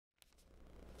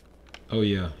Oh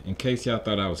yeah, in case y'all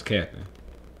thought I was capping.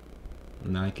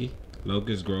 Nike,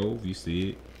 Locust Grove, you see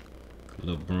it.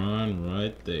 LeBron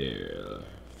right there.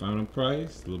 Final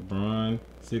price, LeBron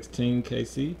 16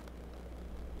 KC.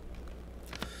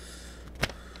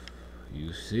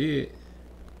 You see it.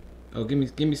 Oh, give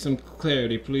me some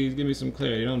clarity, please. Give me some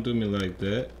clarity. Don't do me like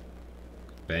that.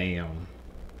 Bam.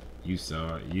 You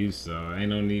saw it. You saw it.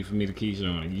 Ain't no need for me to keep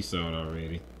showing it. You saw it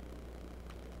already.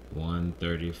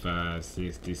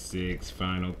 135.66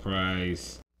 final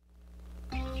price.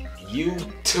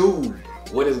 YouTube,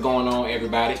 what is going on,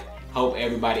 everybody? Hope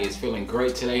everybody is feeling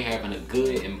great today, having a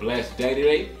good and blessed day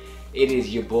today. It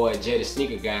is your boy Jay the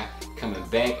Sneaker Guy coming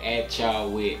back at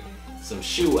y'all with some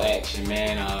shoe action,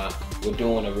 man. We're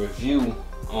doing a review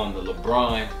on the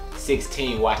LeBron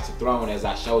 16 Watch the Throne, as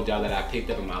I showed y'all that I picked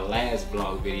up in my last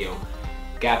vlog video.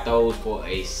 Got those for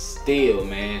a steal,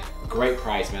 man. Great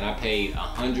price, man. I paid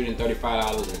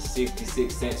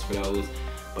 $135.66 for those,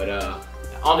 but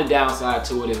on the downside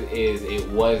to it is it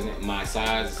wasn't my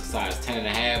size. It's a size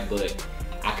 10.5, but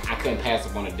I couldn't pass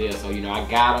up on a deal. So, you know, I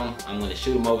got them. I'm gonna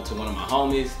shoot them over to one of my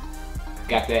homies.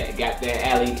 Got that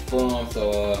alley for them.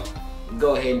 So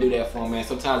go ahead and do that for them, man.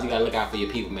 Sometimes you gotta look out for your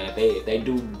people, man. If they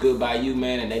do good by you,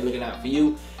 man, and they looking out for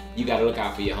you, you gotta look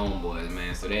out for your homeboys,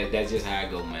 man. So that's just how I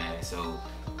go, man. So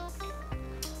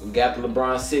we got the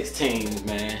LeBron 16s,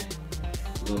 man.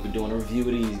 We're gonna be doing a review of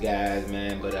these guys,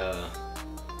 man. But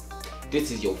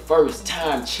this is your first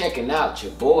time checking out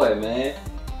your boy, man,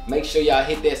 make sure y'all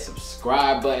hit that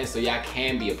subscribe button so y'all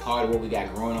can be a part of what we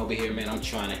got growing over here, man. I'm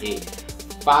trying to hit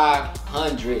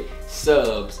 500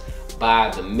 subs by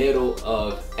the middle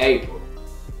of April.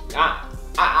 I'm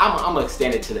gonna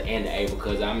extend it to the end of April,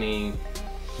 because I mean,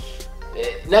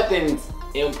 nothing's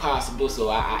impossible,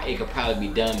 so it could probably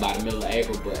be done by the middle of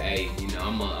April. But hey, you know,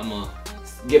 I'm gonna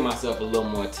give myself a little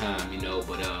more time, you know.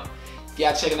 But if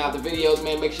y'all checking out the videos,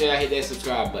 man, make sure y'all hit that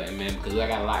subscribe button, man, because I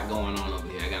got a lot going on over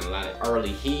here. I got a lot of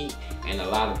early heat and a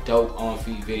lot of dope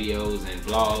on-feet videos and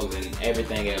vlogs and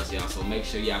everything else, y'all. So make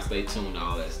sure y'all stay tuned to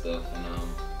all that stuff. And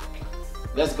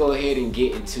let's go ahead and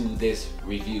get into this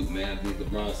review, man, of these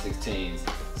LeBron 16s.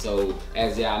 So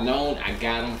as y'all know, I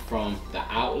got them from the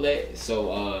outlet.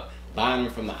 So buying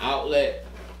them from the outlet,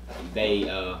 they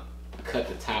cut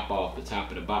the top off the top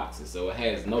of the boxes. So it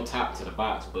has no top to the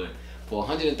box, but for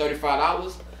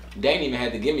 $135, they ain't even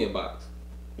had to give me a box.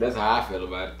 That's how I feel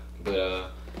about it.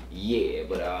 But yeah,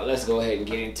 but let's go ahead and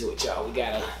get into it, y'all. We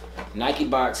got a Nike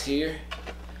box here.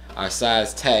 Our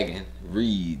size tagging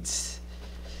reads,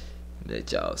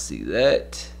 let y'all see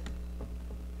that,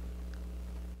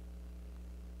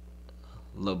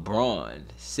 LeBron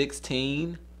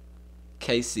 16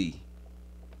 KC.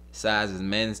 Size is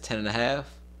men's 10.5,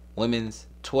 women's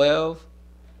 12.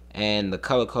 And the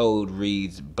color code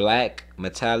reads black,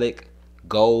 metallic,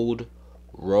 gold,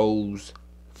 rose,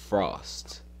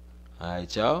 frost.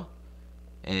 Alright, y'all.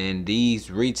 And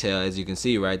these retail, as you can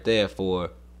see right there,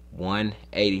 for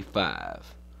 $185.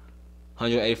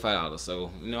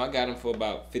 So, you know, I got them for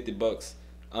about 50 bucks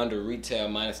under retail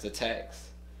minus the tax.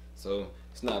 So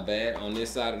it's not bad. On this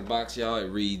side of the box, y'all, it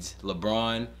reads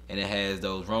LeBron, and it has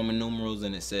those Roman numerals,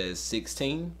 and it says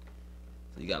 16.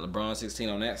 So you got LeBron 16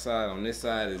 on that side. On this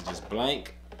side is just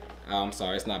blank. I'm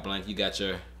sorry, it's not blank. You got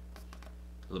your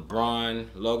LeBron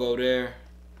logo there,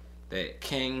 that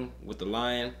king with the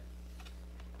lion,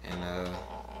 and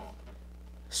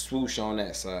swoosh on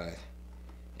that side.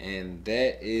 And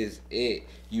that is it.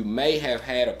 You may have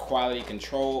had a quality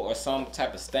control or some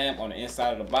type of stamp on the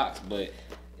inside of the box, but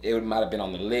it might have been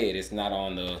on the lid. It's not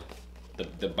on the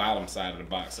bottom side of the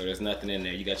box, so there's nothing in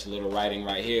there. You got your little writing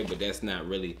right here, but that's not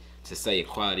really to say a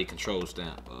quality control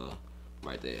stamp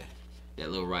right there.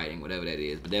 That little writing, whatever that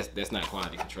is, but that's not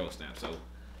quality control stamp. So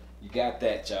you got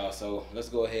that, y'all. So let's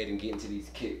go ahead and get into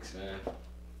these kicks, man.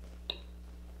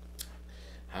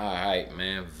 Alright,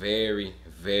 man. Very,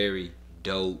 very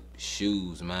dope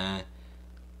shoes, man.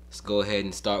 Let's go ahead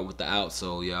and start with the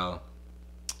outsole, y'all.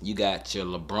 You got your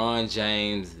LeBron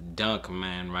James Dunk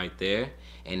Man right there,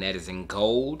 and that is in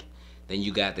gold. Then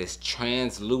you got this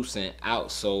translucent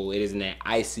outsole. It is in that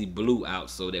icy blue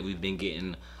outsole that we've been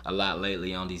getting a lot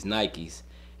lately on these Nikes.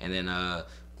 And then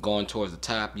going towards the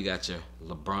top, you got your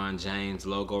LeBron James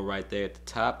logo right there at the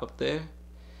top up there.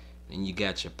 Then you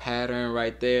got your pattern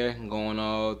right there going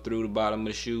all through the bottom of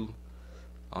the shoe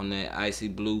on that icy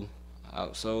blue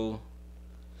outsole.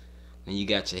 Then you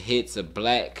got your hits of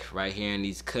black right here in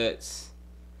these cuts.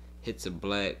 Hits of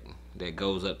black that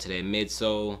goes up to that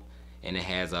midsole, and it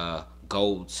has a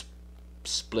gold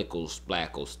splackle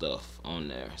stuff on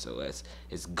there. So it's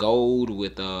gold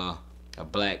with a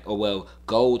black,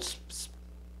 gold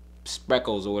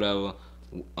speckles or whatever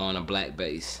on a black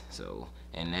base. So,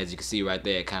 and as you can see right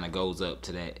there, it kind of goes up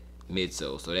to that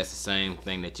midsole. So that's the same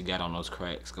thing that you got on those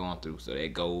cracks going through. So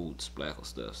that gold splackle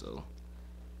stuff. So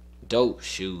dope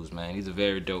shoes, man. These are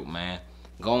very dope, man.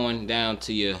 Going down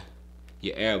to your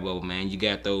elbow, man, you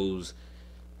got those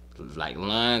like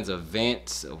lines of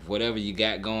vents of whatever you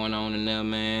got going on in there,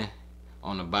 man.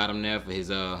 On the bottom there for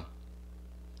his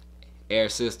air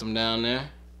system down there.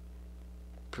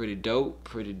 Pretty dope,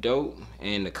 pretty dope.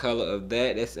 And the color of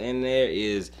that's in there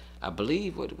is, I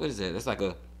believe, what is that?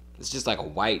 It's just like a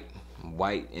white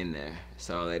in there. That's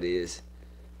all that is.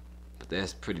 But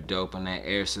that's pretty dope on that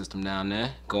air system down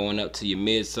there. Going up to your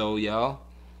midsole, y'all.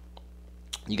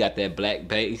 You got that black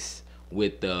base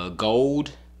with the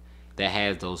gold that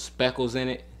has those speckles in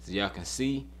it. So y'all can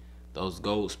see those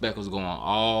gold speckles going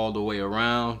all the way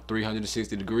around,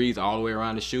 360 degrees, all the way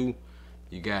around the shoe.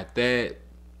 You got that.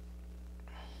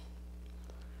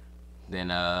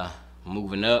 Then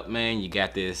moving up, man, you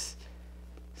got this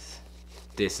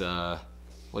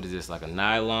what is this, like a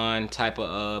nylon type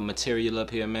of material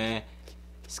up here, man.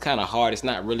 It's kind of hard. It's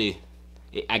not really,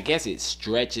 I guess it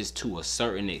stretches to a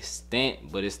certain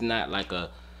extent, but it's not like a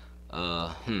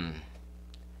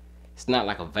it's not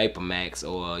like a Vapor Max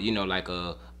or, you know, like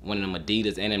one of them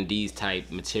Adidas NMDs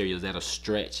type materials that'll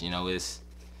stretch. You know, it's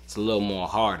a little more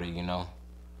harder, you know.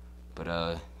 But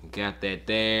you got that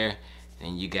there,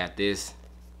 and you got this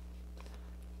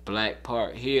black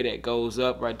part here that goes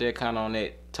up right there, kind of on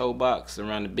that toe box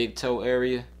around the big toe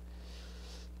area.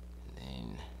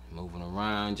 And moving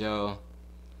around, y'all,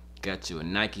 got you a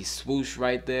Nike swoosh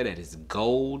right there that is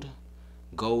gold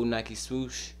Nike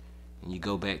swoosh. And you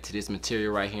go back to this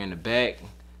material right here in the back,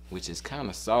 which is kind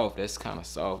of soft. That's kind of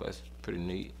soft. That's pretty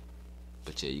neat.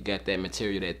 But yeah, you got that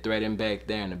material, that threading back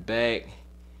there in the back.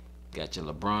 Got your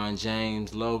LeBron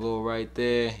James logo right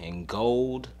there in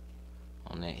gold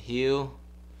on that heel.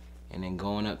 And then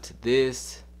going up to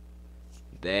this,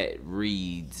 that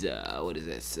reads, what does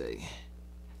that say?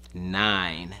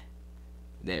 9.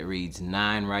 That reads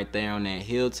 9 right there on that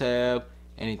heel tab.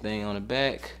 Anything on the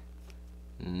back?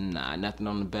 Nah, nothing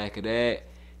on the back of that.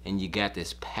 And you got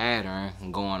this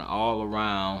pattern going all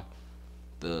around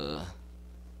the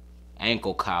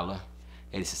ankle collar.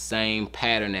 It's the same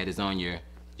pattern that is on your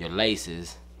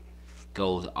laces.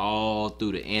 Goes all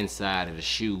through the inside of the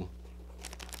shoe.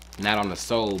 Not on the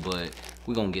sole, but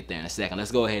we're gonna get there in a second.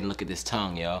 Let's go ahead and look at this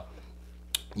tongue, y'all.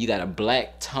 You got a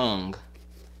black tongue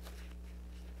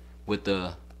with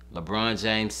the LeBron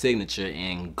James signature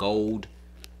in gold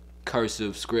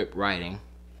cursive script writing.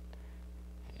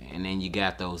 And then you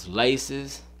got those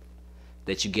laces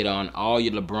that you get on all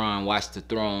your LeBron Watch the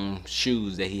Throne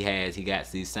shoes that he has. He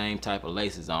got these same type of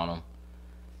laces on them.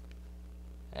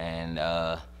 And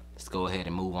let's go ahead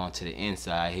and move on to the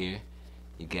inside here.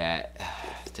 You got,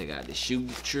 let's take out the shoe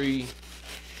tree.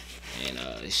 And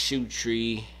the shoe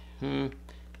tree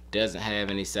doesn't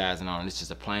have any sizing on it. It's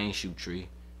just a plain shoe tree.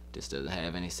 This doesn't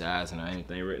have any sizing or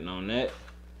anything written on that.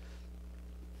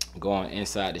 Going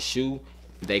inside the shoe,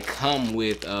 they come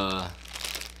with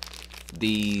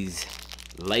these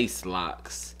lace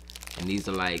locks, and these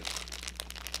are like,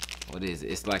 what is it?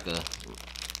 It's like a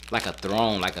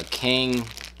throne, like a king.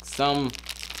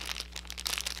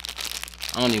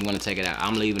 I don't even want to take it out.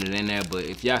 I'm leaving it in there, but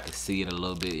if y'all can see it a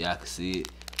little bit, y'all can see it.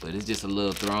 But it's just a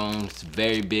little throne. It's a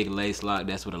very big lace lock.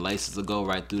 That's where the laces will go,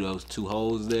 right through those 2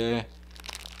 holes there.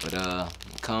 But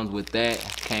it comes with that.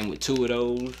 Came with 2 of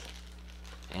those.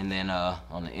 And then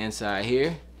on the inside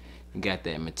here, you got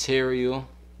that material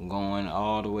going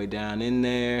all the way down in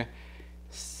there.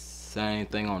 Same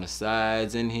thing on the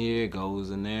sides in here, goes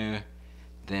in there.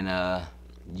 Then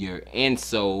your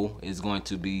insole is going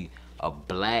to be a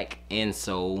black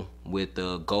insole with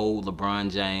the gold LeBron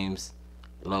James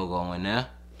logo in there.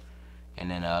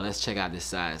 And then let's check out this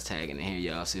size tagging in here,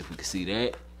 y'all. See if we can see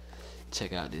that.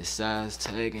 Check out this size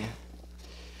tagging.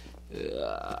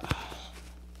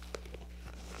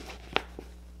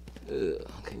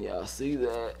 Can y'all see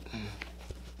that?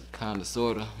 Kinda,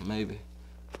 sorta, maybe.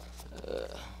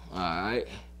 Alright.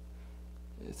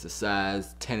 It's a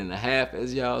size 10.5,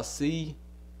 as y'all see.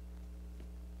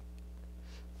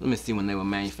 Let me see when they were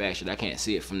manufactured. I can't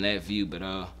see it from that view,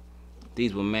 but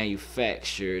these were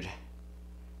manufactured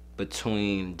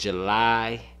between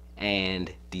July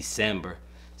and December.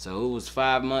 So it was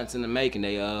 5 months in the making.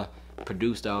 They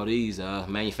produced all these,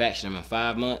 manufactured them in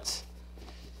 5 months.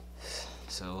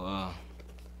 So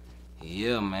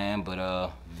yeah, man,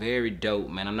 but very dope,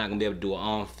 man. I'm not gonna be able to do an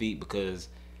on feet because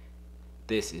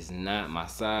this is not my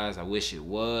size. I wish it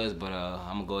was, but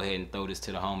I'm gonna go ahead and throw this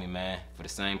to the homie, man, for the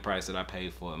same price that I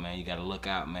paid for it, man. You gotta look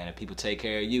out, man. If people take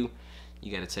care of you,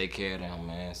 you gotta take care of them,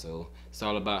 man. So it's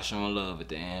all about showing love at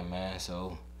the end, man.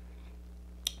 So,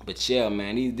 but yeah,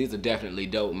 man, these are definitely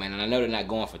dope, man. And I know they're not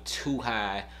going for too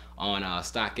high on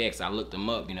StockX. I looked them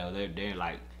up, you know, they're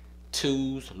like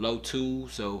twos, low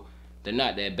twos, so they're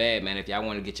not that bad, man. If y'all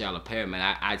want to get y'all a pair,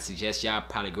 man, I'd suggest y'all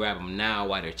probably grab them now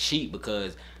while they're cheap,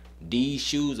 because these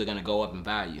shoes are gonna go up in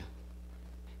value.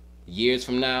 Years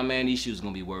from now, man, these shoes are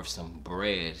gonna be worth some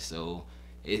bread. So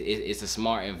it's a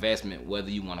smart investment,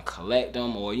 whether you want to collect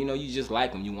them or, you know, you just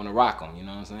like them, you want to rock them, you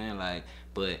know what I'm saying? Like,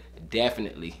 but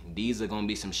definitely these are gonna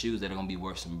be some shoes that are gonna be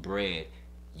worth some bread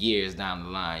years down the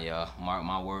line, y'all. Mark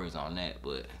my words on that.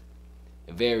 But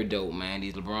very dope, man.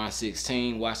 These LeBron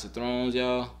 16 Watch the Thrones,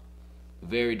 y'all.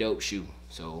 Very dope shoe.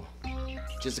 So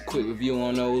just a quick review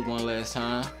on those one last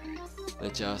time,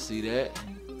 let y'all see that.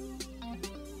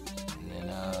 And then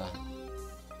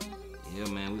yeah,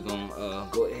 man, we're gonna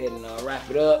go ahead and wrap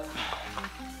it up.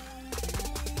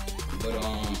 But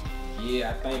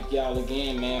yeah, I thank y'all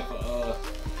again, man, for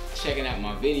checking out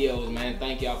my videos, man.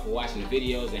 Thank y'all for watching the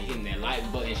videos and hitting that like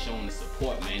button, showing the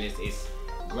support, man. It's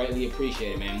greatly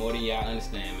appreciated, man, more than y'all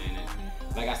understand, man.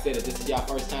 And like I said, if this is y'all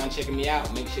first time checking me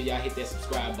out, make sure y'all hit that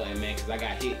subscribe button, man, because I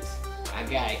got hits. I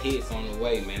got hits on the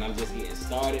way, man. I'm just getting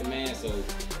started, man. So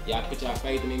y'all put y'all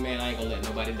faith in me, man. I ain't gonna let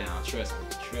nobody down. Trust me.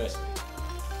 Trust me.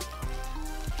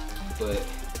 But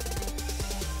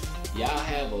y'all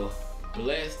have a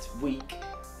blessed week.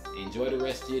 Enjoy the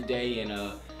rest of your day. And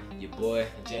your boy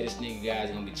Jada Sneaker Guys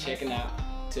is gonna be checking out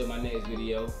till my next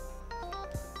video.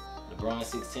 LeBron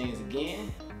 16s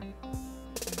again.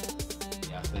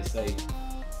 Y'all stay safe.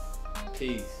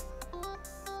 Peace.